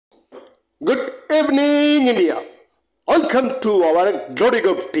Good evening, India. Welcome to our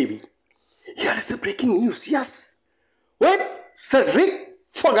GloryGov TV. Here is the breaking news. Yes, when Sir Rick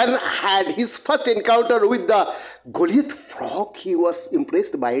Fogan had his first encounter with the Goliath frog, he was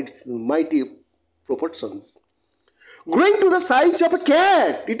impressed by its mighty proportions. Growing to the size of a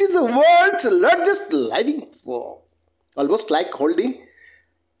cat, it is the world's largest living frog, almost like holding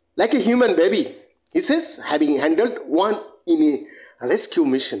like a human baby. He says, having handled one in a rescue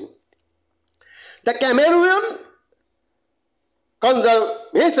mission. The Cameroon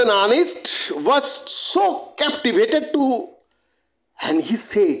conservationist was so captivated and he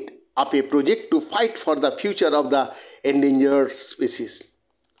set up a project to fight for the future of the endangered species.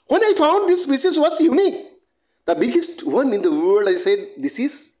 When I found this species was unique, the biggest one in the world, I said, this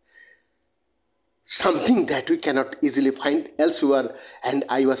is something that we cannot easily find elsewhere, and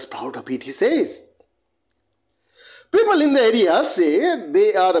I was proud of it, he says. People in the area say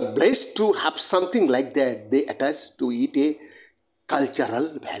they are blessed to have something like that. They attach to it a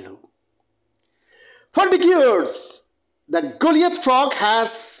cultural value. For decades, the Goliath frog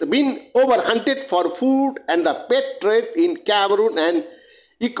has been overhunted for food and the pet trade in Cameroon and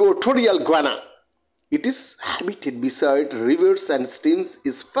Equatorial Guinea. It is habitat beside rivers and streams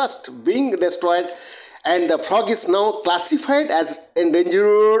is first being destroyed, and the frog is now classified as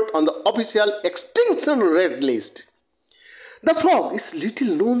endangered on the official extinction red list. The frog is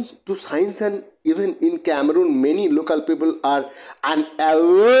little known to science, and even in Cameroon, many local people are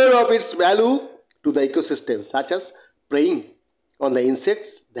unaware of its value to the ecosystem, such as preying on the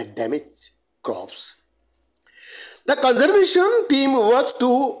insects that damage crops. The conservation team works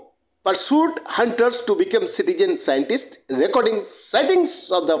to pursue hunters to become citizen scientists, recording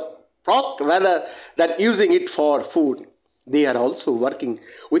sightings of the frog rather than using it for food. They are also working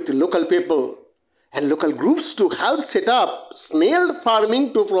with local people and local groups to help set up snail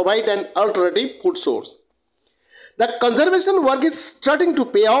farming to provide an alternative food source. The conservation work is starting to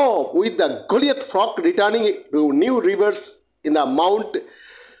pay off, with the Goliath frog returning to new rivers in the Mount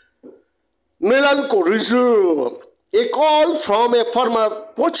Melanco Reserve. A call from a former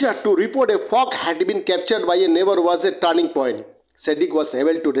poacher to report a frog had been captured by a neighbor was a turning point. Cedric was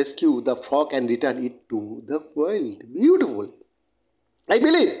able to rescue the frog and return it to the wild. Beautiful. I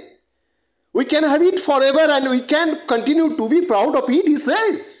believe we can have it forever and we can continue to be proud of it, he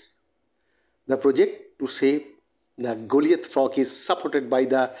says. The project to save the Goliath frog is supported by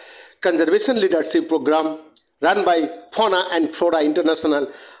the Conservation Leadership Program run by Fauna and Flora International,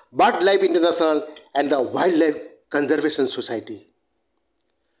 BirdLife International, and the Wildlife Conservation Society.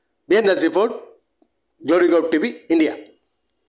 Behind the report, GloryGov TV, India.